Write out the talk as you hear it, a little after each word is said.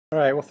All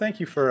right, well, thank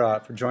you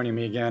for joining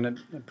me again, and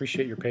I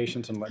appreciate your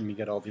patience and letting me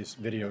get all these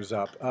videos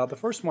up. The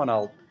first one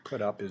I'll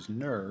put up is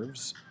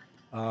nerves,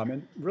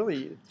 and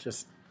really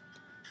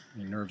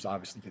nerves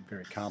obviously get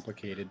very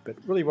complicated, but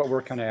really what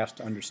we're kind of asked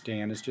to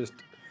understand is just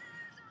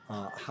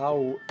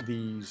how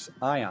these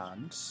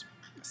ions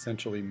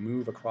essentially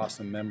move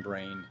across a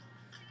membrane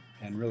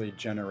and really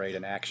generate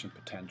an action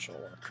potential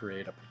or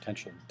create a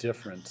potential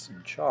difference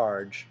in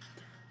charge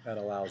that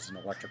allows an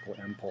electrical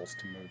impulse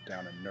to move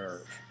down a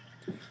nerve.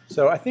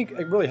 So I think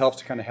it really helps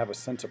to kind of have a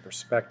sense of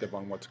perspective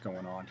on what's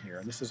going on here.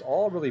 And this is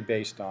all really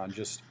based on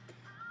just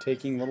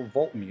taking little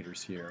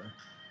voltmeters here,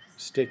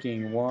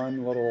 sticking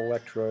one little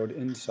electrode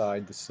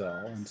inside the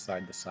cell,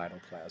 inside the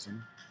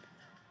cytoplasm.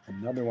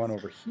 Another one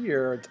over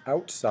here, it's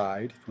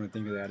outside. If you want to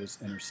think of that as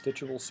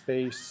interstitial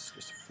space,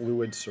 just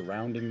fluid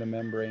surrounding the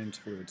membranes,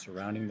 fluid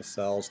surrounding the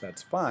cells,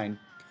 that's fine.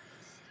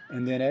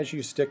 And then as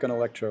you stick an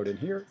electrode in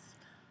here,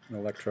 an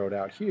electrode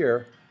out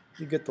here,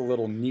 you get the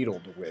little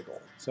needle to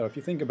wiggle. So if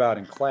you think about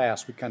in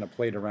class, we kind of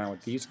played around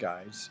with these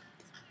guys.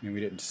 I mean, we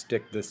didn't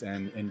stick this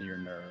end into your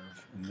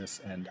nerve and this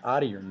end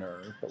out of your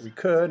nerve, but we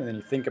could, and then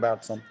you think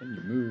about something,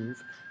 you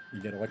move, you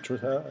get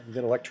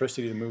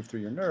electricity to move through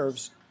your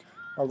nerves,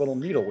 our little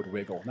needle would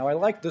wiggle. Now I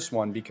like this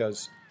one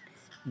because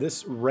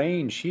this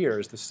range here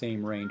is the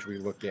same range we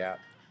look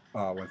at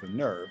with a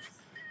nerve.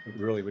 It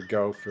really would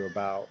go through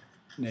about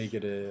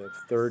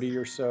 -30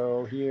 or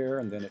so here,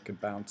 and then it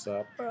could bounce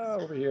up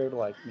over here to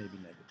like maybe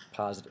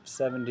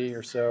 +70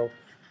 or so.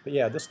 But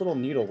yeah, this little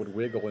needle would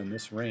wiggle in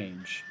this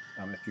range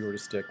if you were to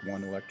stick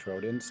one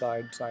electrode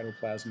inside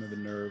cytoplasm of the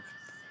nerve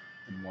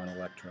and one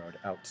electrode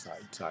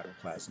outside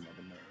cytoplasm of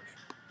the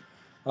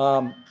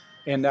nerve.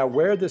 And now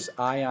where this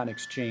ion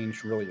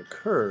exchange really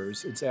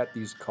occurs, it's at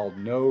these called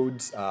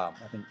nodes. I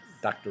think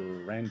Dr.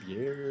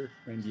 Ranvier,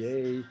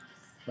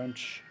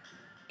 French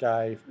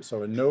guy,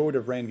 so a node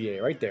of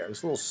Ranvier right there,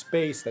 this little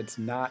space that's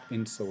not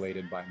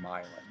insulated by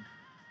myelin.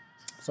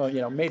 So,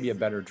 maybe a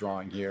better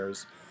drawing here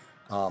is,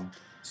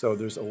 so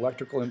there's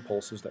electrical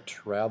impulses that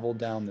travel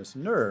down this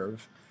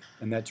nerve,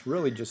 and that's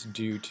really just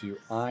due to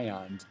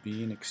ions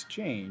being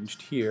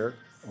exchanged here,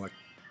 like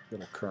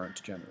little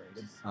currents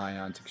generated.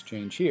 Ions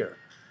exchange here,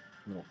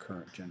 little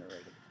current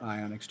generated.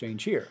 Ion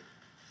exchange here,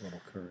 little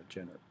current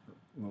generated.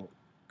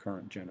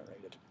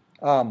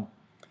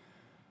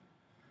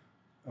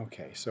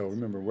 Okay, so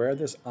remember where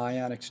this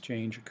ion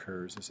exchange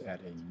occurs is at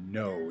a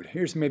node.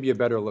 Here's maybe a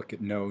better look at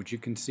nodes. You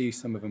can see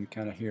some of them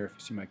kind of here. If you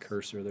see my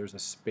cursor, there's a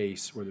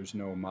space where there's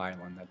no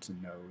myelin. That's a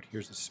node.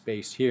 Here's a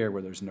space here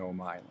where there's no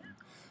myelin.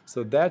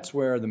 So that's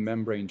where the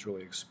membrane's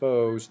really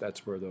exposed.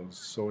 That's where those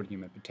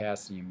sodium and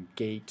potassium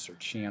gates or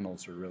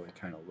channels are really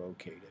kind of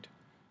located.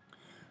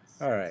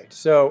 All right,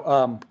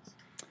 so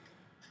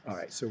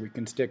we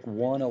can stick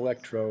one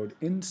electrode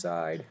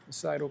inside the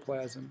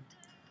cytoplasm,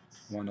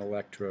 one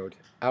electrode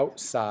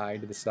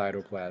outside the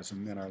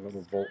cytoplasm, and our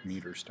little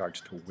voltmeter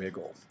starts to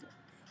wiggle,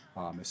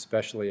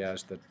 especially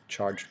as the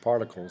charged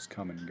particles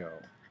come and go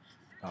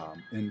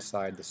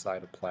inside the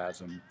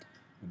cytoplasm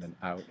and then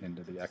out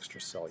into the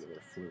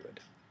extracellular fluid.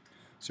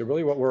 So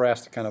really what we're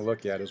asked to kind of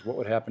look at is what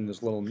would happen to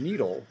this little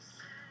needle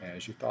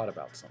as you thought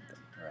about something,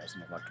 or as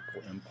an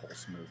electrical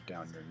impulse moved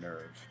down your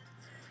nerve.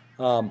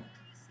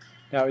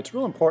 Now it's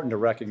real important to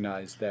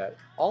recognize that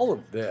all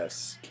of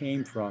this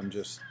came from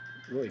just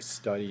really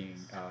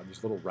studying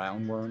these little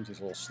roundworms, these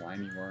little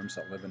slimy worms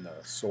that live in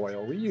the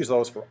soil. We use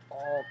those for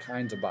all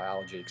kinds of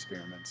biology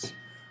experiments.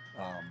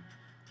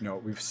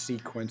 We've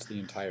sequenced the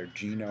entire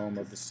genome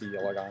of the C.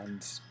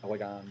 elegans.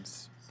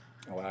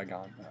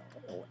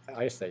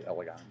 I say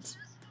elegans.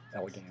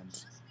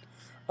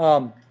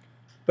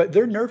 But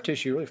their nerve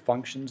tissue really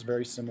functions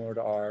very similar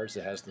to ours.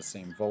 It has the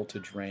same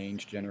voltage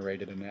range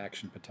generated in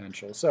action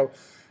potential. So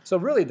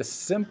really the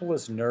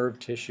simplest nerve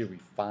tissue we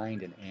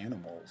find in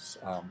animals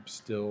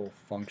still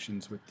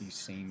functions with these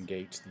same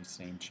gates, these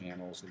same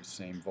channels, these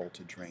same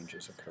voltage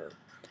ranges occur.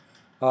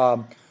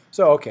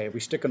 Okay, if we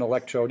stick an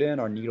electrode in,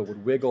 our needle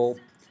would wiggle.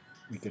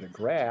 We get a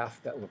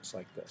graph that looks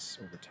like this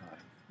over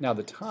time. Now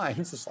the time,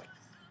 this is like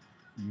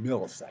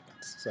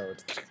milliseconds. So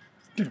it's,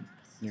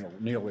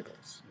 needle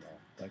wiggles.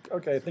 Like,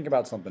 okay, think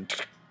about something.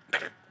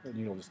 The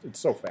needle it's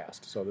so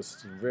fast. So this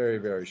is a very,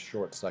 very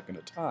short second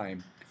of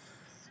time.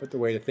 But the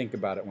way to think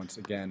about it, once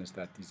again, is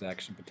that these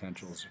action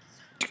potentials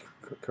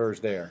occurs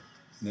there.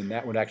 And then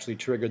that would actually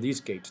trigger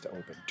these gates to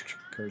open.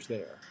 Occurs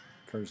there,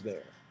 occurs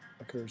there,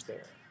 occurs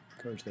there,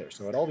 occurs there.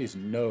 So at all these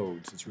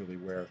nodes is really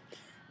where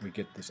we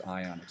get this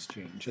ion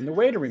exchange. And the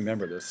way to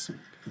remember this,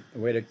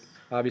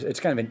 obviously, it's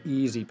kind of an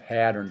easy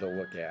pattern to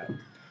look at.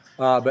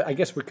 But I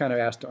guess we're kind of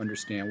asked to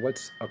understand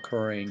what's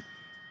occurring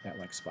at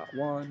like spot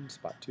 1,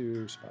 spot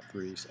 2, spot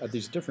 3, at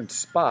these different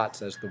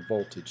spots as the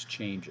voltage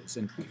changes.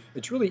 And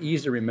it's really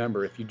easy to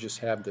remember if you just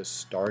have this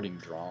starting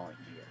drawing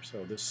here.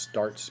 So this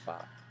start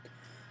spot.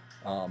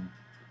 So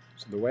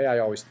the way I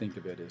always think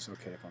of it is,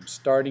 okay, if I'm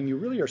starting,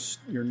 your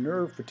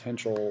nerve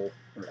potential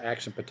or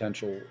action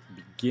potential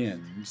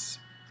begins.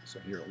 So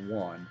here at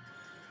 1,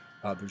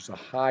 there's a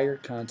higher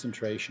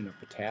concentration of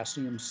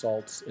potassium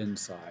salts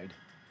inside.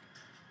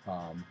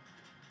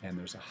 and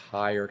there's a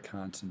higher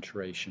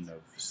concentration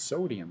of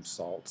sodium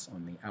salts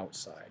on the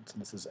outside. So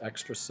this is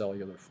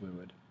extracellular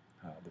fluid.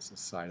 This is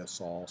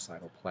cytosol,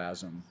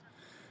 cytoplasm,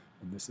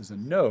 and this is a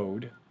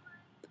node,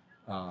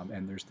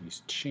 and there's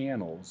these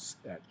channels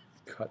that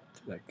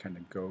kind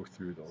of go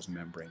through those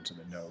membranes of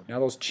the node. Now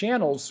those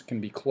channels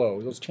can be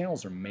closed. Those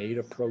channels are made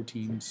of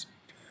proteins.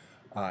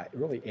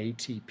 Really,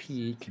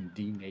 ATP can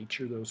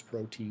denature those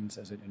proteins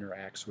as it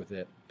interacts with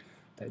it.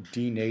 That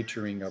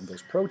denaturing of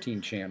those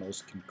protein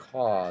channels can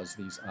cause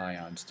these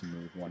ions to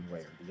move one way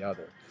or the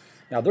other.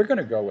 Now they're going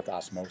to go with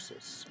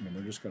osmosis. I mean,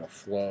 they're just going to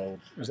flow.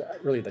 There's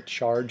really the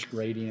charge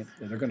gradient,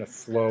 and they're going to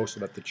flow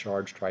so that the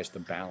charge tries to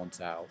balance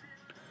out.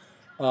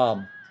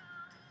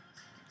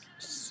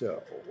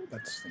 So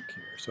let's think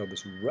here. So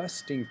this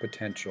resting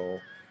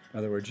potential, in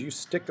other words, you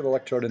stick the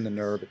electrode in the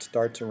nerve, it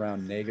starts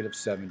around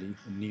 -70,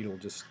 the needle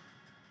just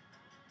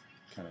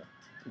kind of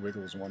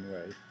wiggles one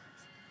way.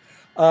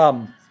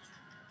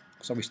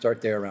 So we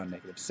start there around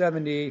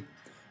 -70.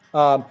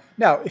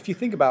 Now, if you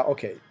think about,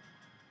 okay,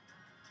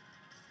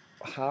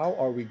 how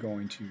are we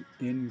going to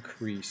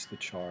increase the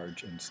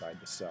charge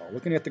inside the cell?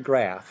 Looking at the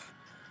graph,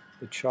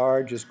 the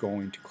charge is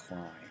going to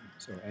climb.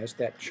 So as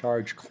that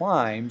charge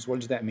climbs, what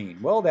does that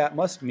mean? Well, that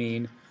must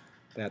mean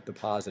that the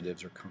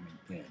positives are coming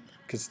in.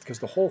 Because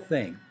the whole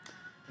thing,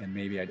 and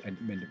maybe I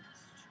meant to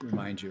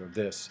remind you of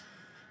this,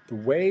 the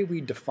way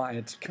we define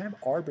it's kind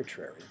of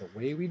arbitrary. The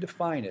way we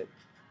define it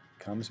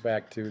comes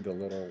back to the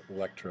little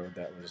electrode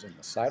that was in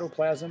the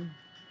cytoplasm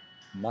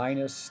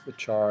minus the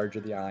charge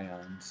of the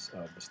ions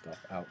of the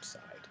stuff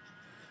outside.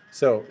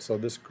 So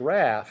this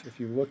graph, if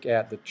you look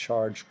at the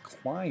charge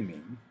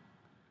climbing,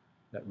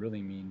 that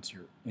really means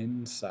your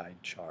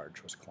inside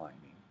charge was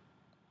climbing.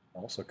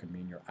 Also could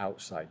mean your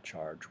outside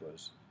charge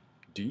was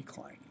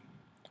declining.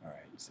 All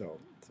right, so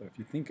if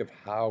you think of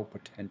how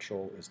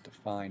potential is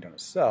defined on a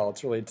cell,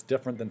 it's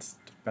different than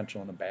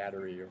potential in a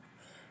battery or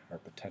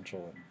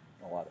potential in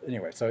a lot of,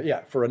 anyway, so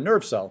yeah, for a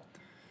nerve cell,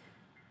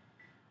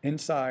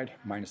 inside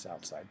minus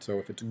outside. So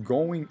if it's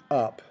going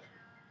up,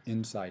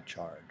 inside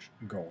charge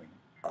going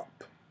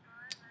up.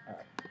 All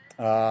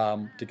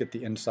right. To get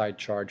the inside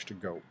charge to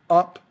go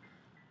up,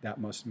 that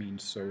must mean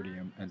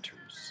sodium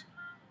enters.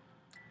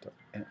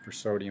 For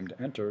sodium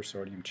to enter,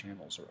 sodium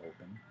channels are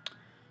open.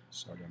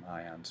 Sodium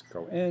ions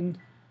go in,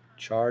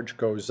 charge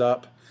goes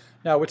up.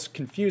 Now what's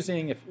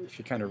confusing, if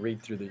you kind of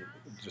read through the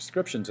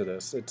descriptions of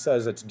this, it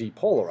says it's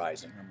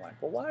depolarizing. I'm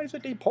like, well, why is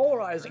it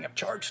depolarizing? If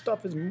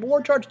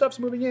more charged stuff's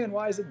moving in,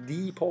 why is it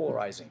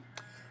depolarizing?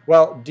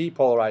 Well,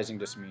 depolarizing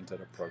just means it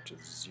approaches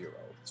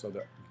zero. So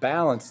the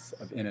balance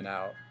of in and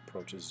out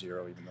approaches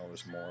zero, even though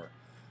there's more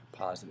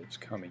positives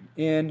coming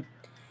in.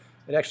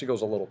 It actually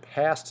goes a little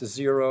past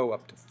zero,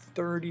 up to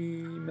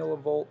 30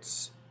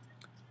 millivolts.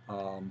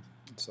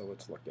 So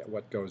let's look at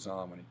what goes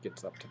on when it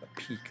gets up to the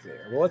peak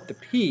there. Well, at the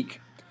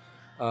peak,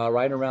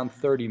 right around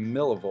 30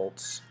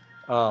 millivolts,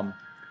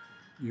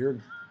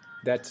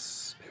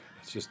 it's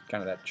just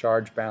kind of that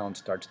charge balance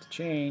starts to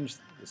change.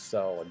 The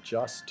cell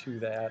adjusts to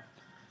that,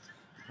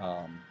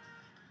 and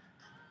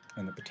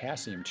the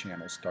potassium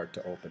channels start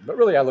to open. But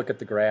really, I look at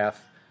the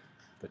graph.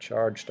 The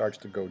charge starts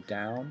to go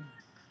down.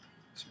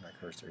 See my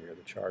cursor here.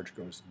 The charge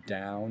goes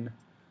down.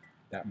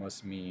 That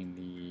must mean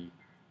the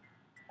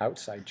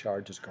outside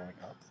charge is going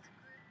up.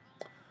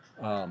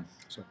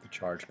 So if the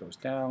charge goes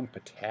down,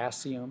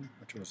 potassium,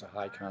 which was a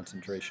high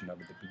concentration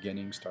of at the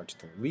beginning, starts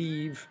to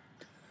leave.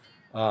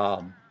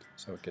 So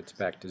it gets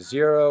back to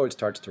zero. It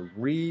starts to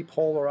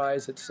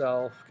repolarize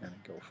itself, kind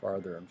of go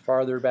farther and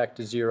farther back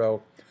to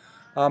zero.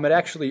 It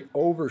actually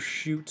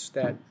overshoots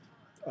that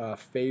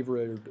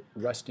favored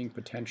resting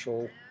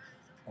potential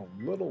a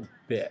little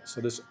bit.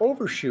 So this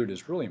overshoot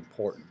is really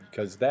important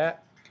because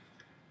that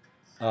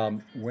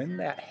when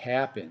that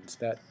happens,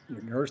 that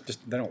your nerves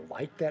they don't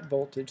like that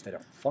voltage, they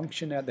don't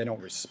function at, they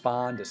don't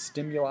respond to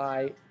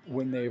stimuli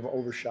when they've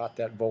overshot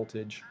that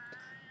voltage.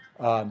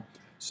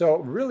 So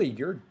really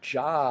your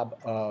job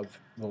of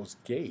those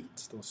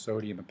gates, those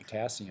sodium and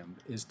potassium,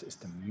 is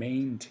to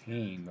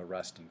maintain the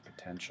resting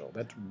potential.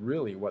 That's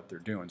really what they're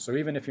doing. So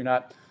even if you're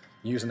not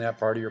using that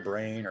part of your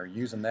brain or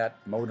using that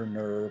motor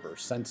nerve or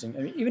sensing,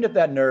 I mean, even if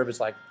that nerve is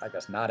like, I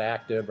guess, not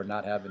active or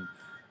not having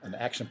an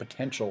action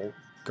potential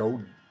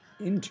go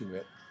into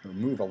it or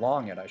move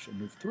along it, I should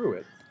move through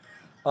it,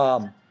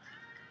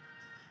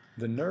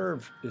 the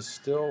nerve is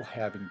still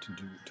having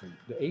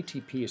the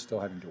ATP is still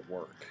having to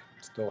work.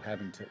 It's still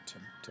having to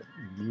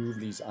move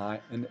these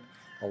ions, and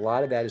a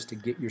lot of that is to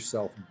get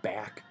yourself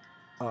back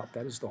up.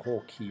 That is the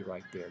whole key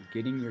right there,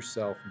 getting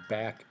yourself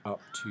back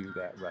up to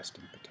that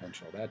resting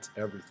potential. That's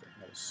everything.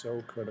 That is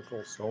so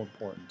critical, so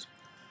important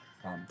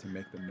to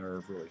make the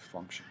nerve really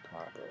function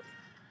properly.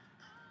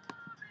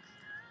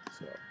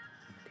 So,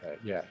 okay,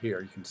 yeah,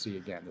 here you can see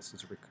again, this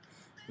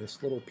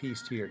little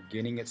piece here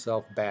getting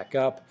itself back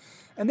up.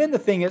 And then the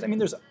thing is, I mean,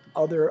 there's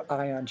other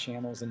ion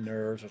channels in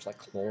nerves. There's like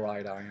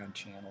chloride ion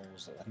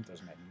channels. I think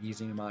there's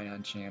magnesium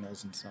ion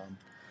channels and some.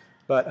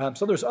 But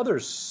so there's other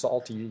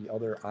salty,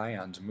 other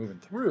ions moving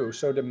through.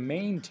 So to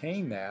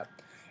maintain that,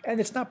 And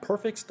it's not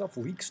perfect. Stuff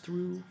leaks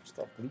through.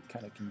 Stuff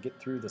kind of can get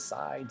through the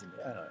sides. And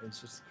I don't know,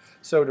 it's just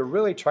so to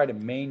really try to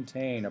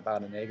maintain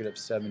about a negative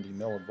 70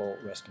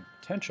 millivolt resting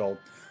potential,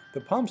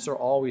 the pumps are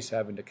always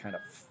having to kind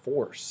of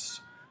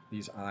force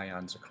these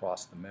ions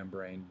across the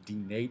membrane,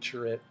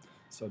 denature it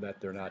so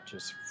that they're not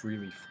just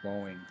freely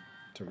flowing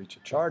to reach a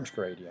charge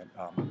gradient.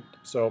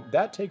 So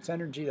that takes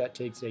energy, that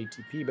takes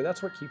ATP, but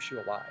that's what keeps you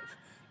alive.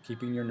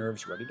 Keeping your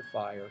nerves ready to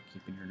fire,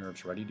 keeping your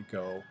nerves ready to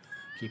go,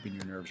 keeping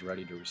your nerves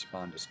ready to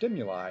respond to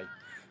stimuli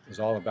is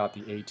all about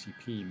the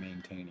ATP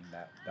maintaining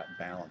that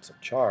balance of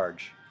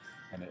charge.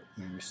 And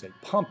when we say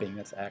pumping,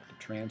 that's active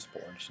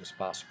transport. It's just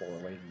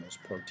phosphorylating those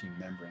protein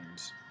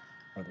membranes,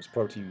 or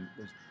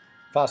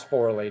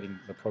phosphorylating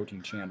the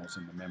protein channels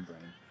in the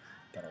membrane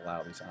that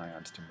allow these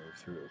ions to move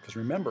through. Because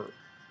remember,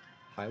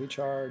 highly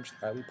charged,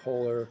 highly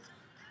polar,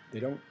 they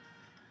don't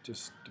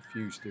just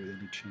diffuse through,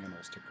 they need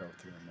channels to go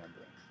through a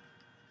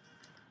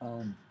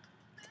membrane.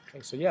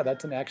 Okay, so yeah,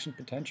 that's an action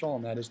potential,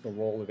 and that is the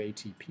role of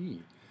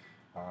ATP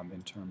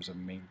in terms of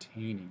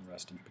maintaining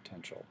resting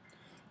potential.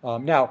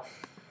 Now,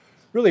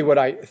 really what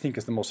I think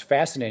is the most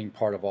fascinating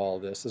part of all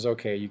of this is,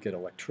 okay, you get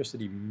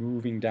electricity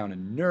moving down a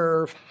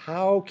nerve.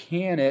 How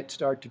can it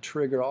start to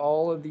trigger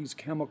all of these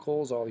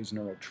chemicals, all these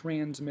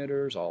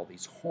neurotransmitters, all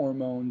these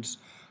hormones?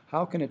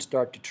 How can it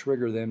start to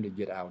trigger them to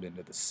get out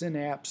into the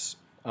synapse?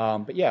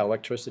 But yeah,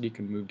 electricity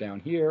can move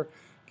down here,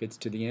 gets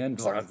to the end,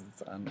 I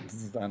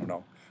don't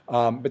know.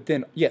 But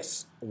then,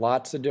 yes,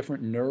 lots of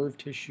different nerve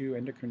tissue,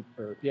 endocrine,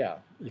 or yeah,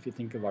 if you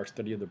think of our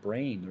study of the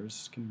brain,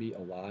 there's can be a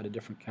lot of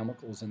different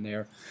chemicals in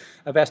there.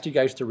 I've asked you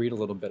guys to read a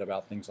little bit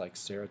about things like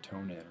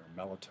serotonin or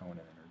melatonin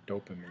or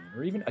dopamine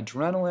or even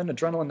adrenaline.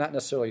 Adrenaline not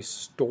necessarily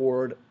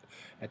stored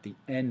at the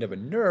end of a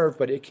nerve,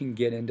 but it can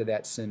get into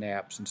that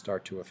synapse and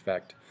start to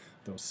affect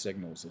those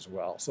signals as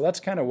well. So that's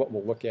kind of what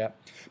we'll look at.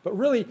 But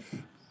really,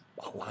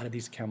 a lot of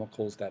these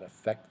chemicals that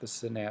affect the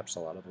synapse, a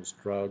lot of those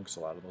drugs,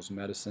 a lot of those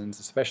medicines,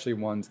 especially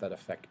ones that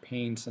affect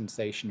pain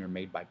sensation, are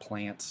made by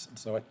plants. And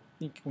so I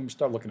think when we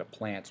start looking at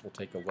plants, we'll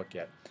take a look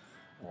at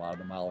a lot of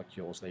the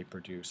molecules they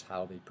produce,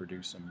 how they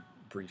produce them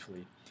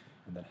briefly,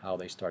 and then how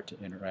they start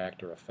to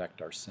interact or affect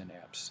our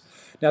synapse.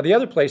 Now, the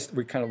other place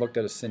we kind of looked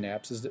at a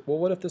synapse is that, well,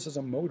 what if this is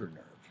a motor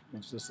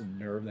nerve? Is this a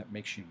nerve that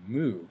makes you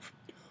move?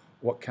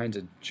 What kinds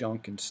of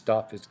junk and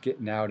stuff is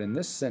getting out in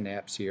this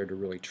synapse here to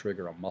really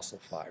trigger a muscle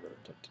fiber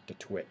to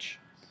twitch?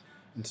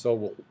 And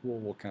so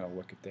we'll kind of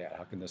look at that.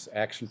 How can this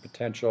action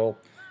potential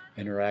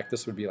interact?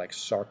 This would be like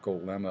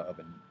sarcolemma of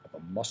a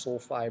muscle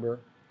fiber.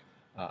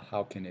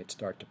 How can it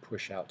start to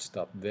push out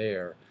stuff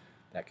there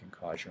that can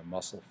cause your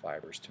muscle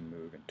fibers to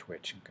move and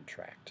twitch and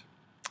contract?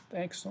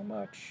 Thanks so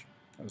much.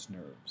 That was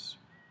nerves.